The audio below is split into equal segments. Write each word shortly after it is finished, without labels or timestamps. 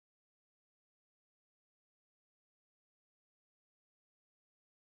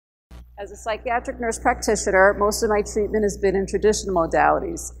As a psychiatric nurse practitioner, most of my treatment has been in traditional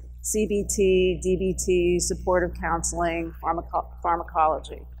modalities: CBT, DBT, supportive counseling,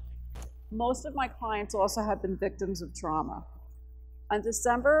 pharmacology. Most of my clients also have been victims of trauma. On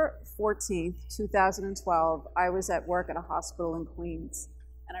December 14th, 2012, I was at work at a hospital in Queens,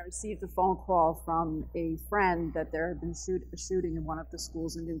 and I received a phone call from a friend that there had been a shooting in one of the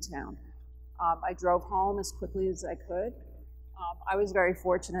schools in Newtown. I drove home as quickly as I could. I was very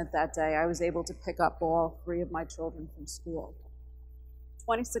fortunate that day. I was able to pick up all 3 of my children from school.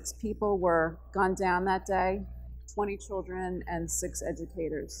 26 people were gunned down that day, 20 children and 6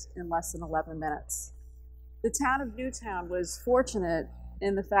 educators in less than 11 minutes. The town of Newtown was fortunate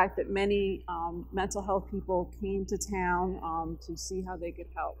in the fact that many mental health people came to town to see how they could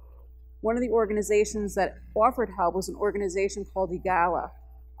help. One of the organizations that offered help was an organization called EGALA.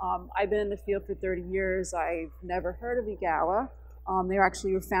 I've been in the field for 30 years. I've never heard of EGALA. They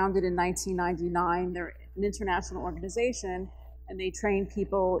actually were founded in 1999. They're an international organization, and they train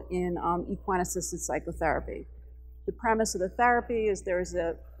people in equine-assisted psychotherapy. The premise of the therapy is there's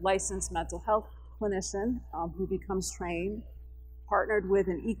a licensed mental health clinician who becomes trained, partnered with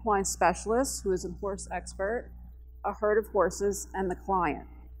an equine specialist who is a horse expert, a herd of horses, and the client.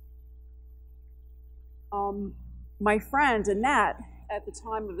 My friend, Annette, at the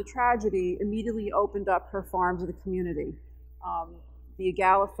time of the tragedy, immediately opened up her farm to the community. The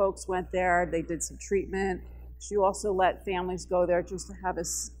EGALA folks went there, they did some treatment. She also let families go there just to have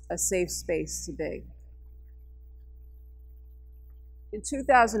a safe space to be. In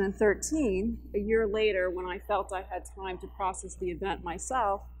 2013, a year later, when I felt I had time to process the event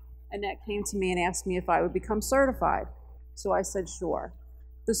myself, Annette came to me and asked me if I would become certified. So I said, sure.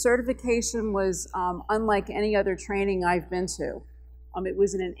 The certification was unlike any other training I've been to. It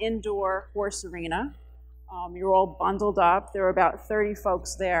was in an indoor horse arena. You're all bundled up. There were about 30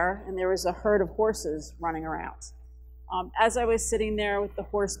 folks there, and there was a herd of horses running around. As I was sitting there with the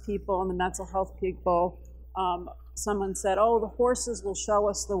horse people and the mental health people, someone said, oh, the horses will show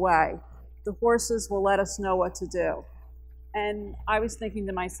us the way. The horses will let us know what to do. And I was thinking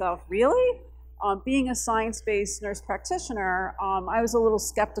to myself, really? Being a science-based nurse practitioner, I was a little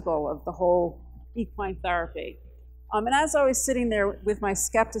skeptical of the whole equine therapy. And as I was sitting there with my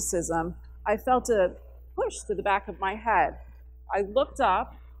skepticism, I felt a push to the back of my head. I looked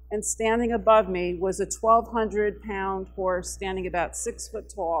up, and standing above me was a 1,200-pound horse standing about 6 foot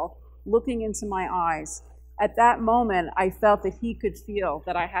tall, looking into my eyes. At that moment, I felt that he could feel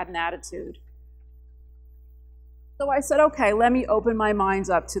that I had an attitude. So I said, okay, let me open my mind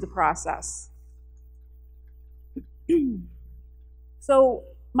up to the process. So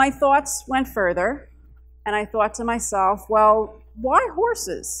my thoughts went further, and I thought to myself, well, why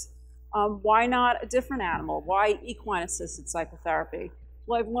horses? Why not a different animal? Why equine-assisted psychotherapy?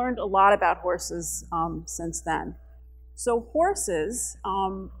 Well, I've learned a lot about horses since then. So horses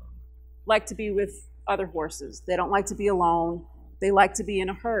like to be with other horses. They don't like to be alone. They like to be in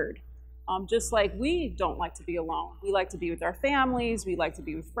a herd. Just like we don't like to be alone. We like to be with our families. We like to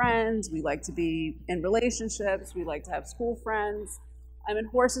be with friends. We like to be in relationships. We like to have school friends. I mean,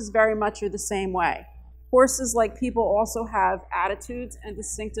 horses very much are the same way. Horses, like people, also have attitudes and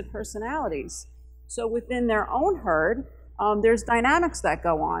distinctive personalities. So within their own herd, there's dynamics that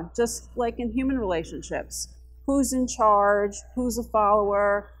go on, just like in human relationships. Who's in charge? Who's a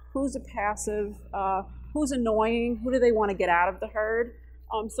follower? Who's a passive? Who's annoying? Who do they want to get out of the herd?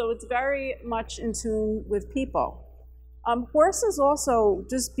 So it's very much in tune with people. Horses also,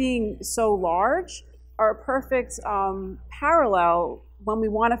 just being so large, are a perfect parallel when we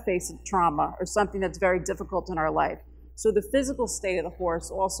want to face a trauma or something that's very difficult in our life. So the physical state of the horse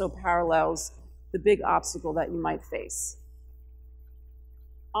also parallels the big obstacle that you might face.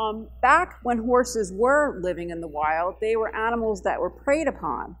 Back when horses were living in the wild, they were animals that were preyed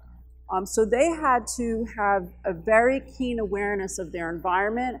upon. So they had to have a very keen awareness of their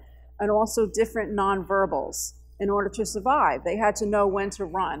environment and also different nonverbals in order to survive. They had to know when to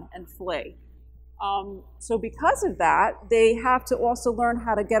run and flee. So because of that, they have to also learn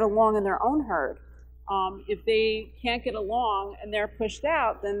how to get along in their own herd. If they can't get along and they're pushed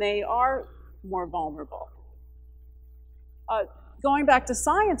out, then they are more vulnerable. Going back to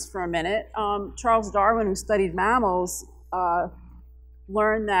science for a minute, Charles Darwin, who studied mammals,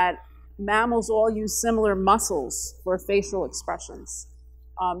 learned that mammals all use similar muscles for facial expressions.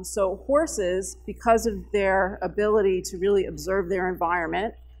 So horses, because of their ability to really observe their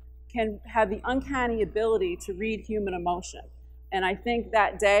environment, can have the uncanny ability to read human emotion. And I think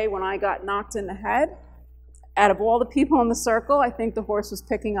that day when I got knocked in the head, out of all the people in the circle, I think the horse was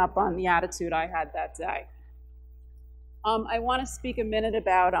picking up on the attitude I had that day. I want to speak a minute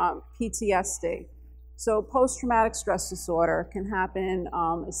about PTSD. So post-traumatic stress disorder can happen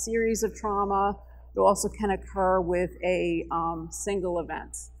a series of trauma. It also can occur with a single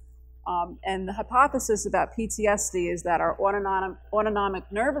event. And the hypothesis about PTSD is that our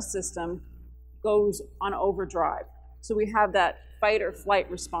autonomic nervous system goes on overdrive. So we have that fight or flight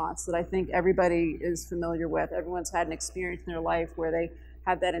response that I think everybody is familiar with. Everyone's had an experience in their life where they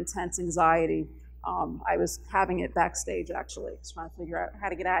had that intense anxiety. I was having it backstage, actually, just trying to figure out how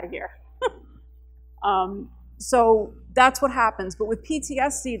to get out of here. So that's what happens. But with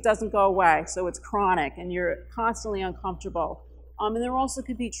PTSD, it doesn't go away. So it's chronic, and you're constantly uncomfortable. And there also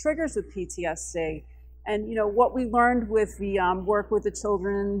could be triggers with PTSD. And you know what we learned with the work with the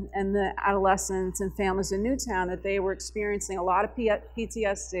children and the adolescents and families in Newtown, that they were experiencing a lot of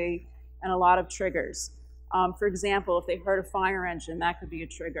PTSD and a lot of triggers. For example, if they heard a fire engine, that could be a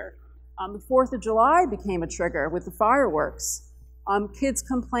trigger. The 4th of July became a trigger with the fireworks. Kids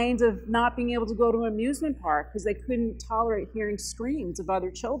complained of not being able to go to an amusement park because they couldn't tolerate hearing screams of other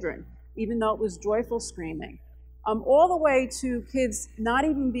children, even though it was joyful screaming. All the way to kids not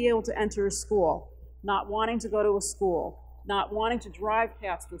even be able to enter a school, not wanting to go to a school, not wanting to drive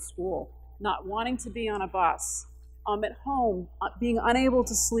past the school, not wanting to be on a bus, at home, being unable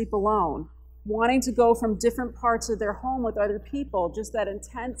to sleep alone, wanting to go from different parts of their home with other people, just that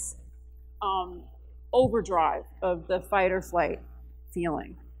intense overdrive of the fight or flight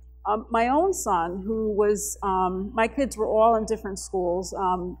feeling. My own son, who was, my kids were all in different schools.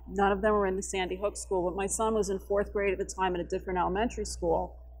 None of them were in the Sandy Hook school, but my son was in 4th grade at the time in a different elementary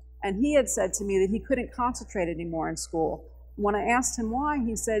school. And he had said to me that he couldn't concentrate anymore in school. When I asked him why,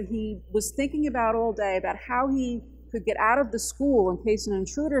 he said he was thinking about all day about how he could get out of the school in case an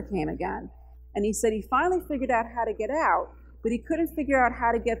intruder came again. And he said he finally figured out how to get out, but he couldn't figure out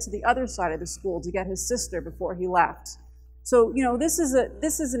how to get to the other side of the school to get his sister before he left. So, you know, this is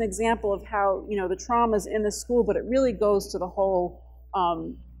an example of how, you know, the trauma's in the school, but it really goes to the whole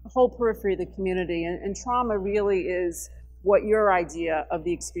periphery of the community. And trauma really is what your idea of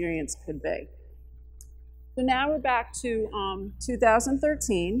the experience could be. So now we're back to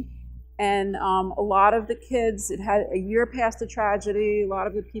 2013, and a lot of the kids, it had a year past the tragedy, a lot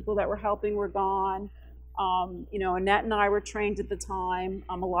of the people that were helping were gone. You know, Annette and I were trained at the time.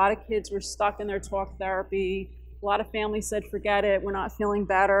 A lot of kids were stuck in their talk therapy. A lot of families said, forget it, we're not feeling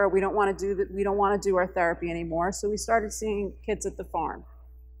better, we don't want to do that, we don't want to do our therapy anymore. So we started seeing kids at the farm.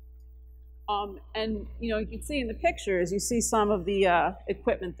 And you know, you can see in the pictures, you see some of the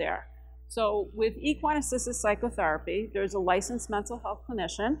equipment there. So with equine-assisted psychotherapy, there's a licensed mental health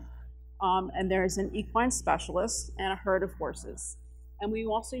clinician, and there's an equine specialist and a herd of horses. And we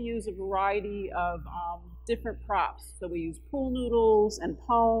also use a variety of different props. So we use pool noodles and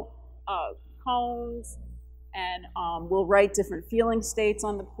cones, and we'll write different feeling states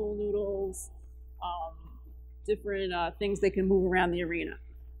on the pool noodles, different things they can move around the arena.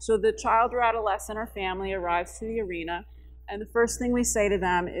 So the child or adolescent or family arrives to the arena, and the first thing we say to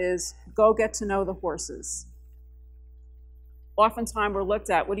them is, go get to know the horses. Oftentimes we're looked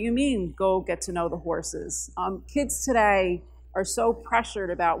at, what do you mean, go get to know the horses? Kids today are so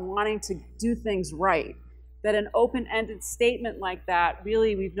pressured about wanting to do things right that an open-ended statement like that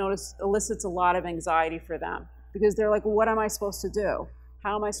really, we've noticed, elicits a lot of anxiety for them, because they're like, well, what am I supposed to do?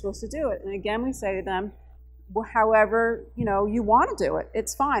 How am I supposed to do it? And again, we say to them, well, however, you know, you want to do it,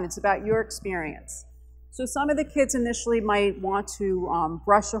 it's fine, it's about your experience. So some of the kids initially might want to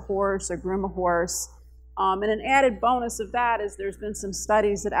brush a horse or groom a horse. And an added bonus of that is there's been some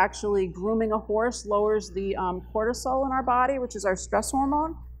studies that actually grooming a horse lowers the cortisol in our body, which is our stress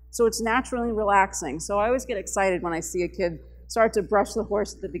hormone. So it's naturally relaxing. So I always get excited when I see a kid start to brush the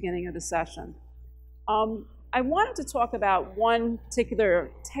horse at the beginning of the session. I wanted to talk about one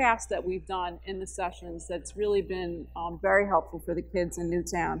particular task that we've done in the sessions that's really been very helpful for the kids in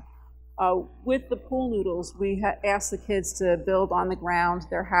Newtown. With the pool noodles, we asked the kids to build on the ground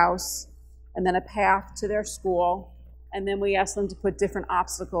their house, and then a path to their school, and then we asked them to put different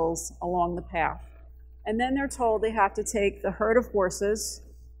obstacles along the path. And then they're told they have to take the herd of horses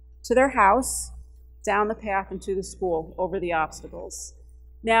to their house, down the path, and to the school over the obstacles.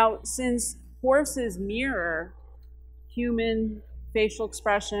 Now, since horses mirror human facial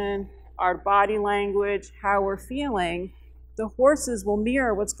expression, our body language, how we're feeling, the horses will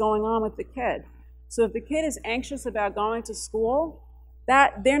mirror what's going on with the kid. So if the kid is anxious about going to school,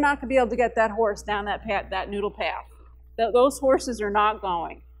 they're not going to be able to get that horse down that path, that noodle path. Those horses are not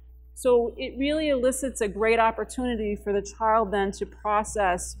going. So it really elicits a great opportunity for the child then to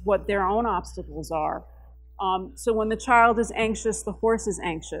process what their own obstacles are. So when the child is anxious, the horse is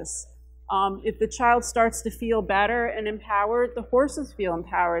anxious. If the child starts to feel better and empowered, the horses feel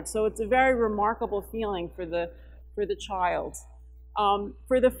empowered. So it's a very remarkable feeling for the child.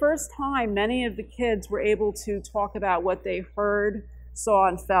 For the first time, many of the kids were able to talk about what they heard, saw,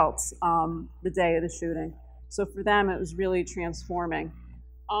 and felt the day of the shooting. So for them, it was really transforming.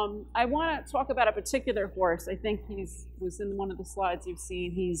 I want to talk about a particular horse. I think was in one of the slides you've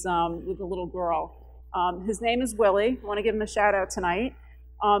seen. He's with a little girl. His name is Willie. I want to give him a shout out tonight.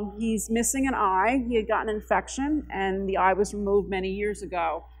 He's missing an eye. He had gotten an infection, and the eye was removed many years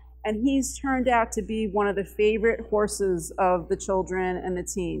ago. And he's turned out to be one of the favorite horses of the children and the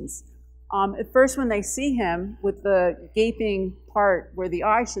teens. At first, when they see him with the gaping part where the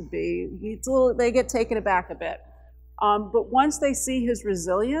eye should be, they get taken aback a bit. But once they see his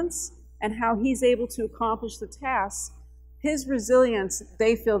resilience and how he's able to accomplish the tasks, his resilience,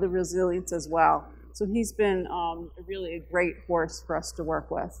 they feel the resilience as well. So he's been really a great horse for us to work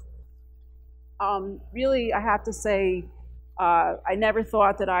with. Really, I have to say, I never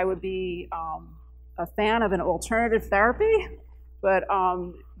thought that I would be a fan of an alternative therapy, but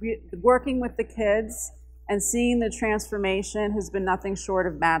working with the kids and seeing the transformation has been nothing short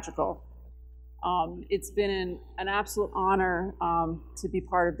of magical. It's been an absolute honor to be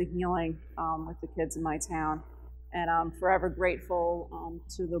part of the healing with the kids in my town. And I'm forever grateful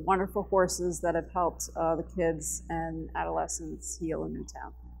to the wonderful horses that have helped the kids and adolescents heal in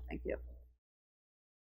Newtown. Thank you.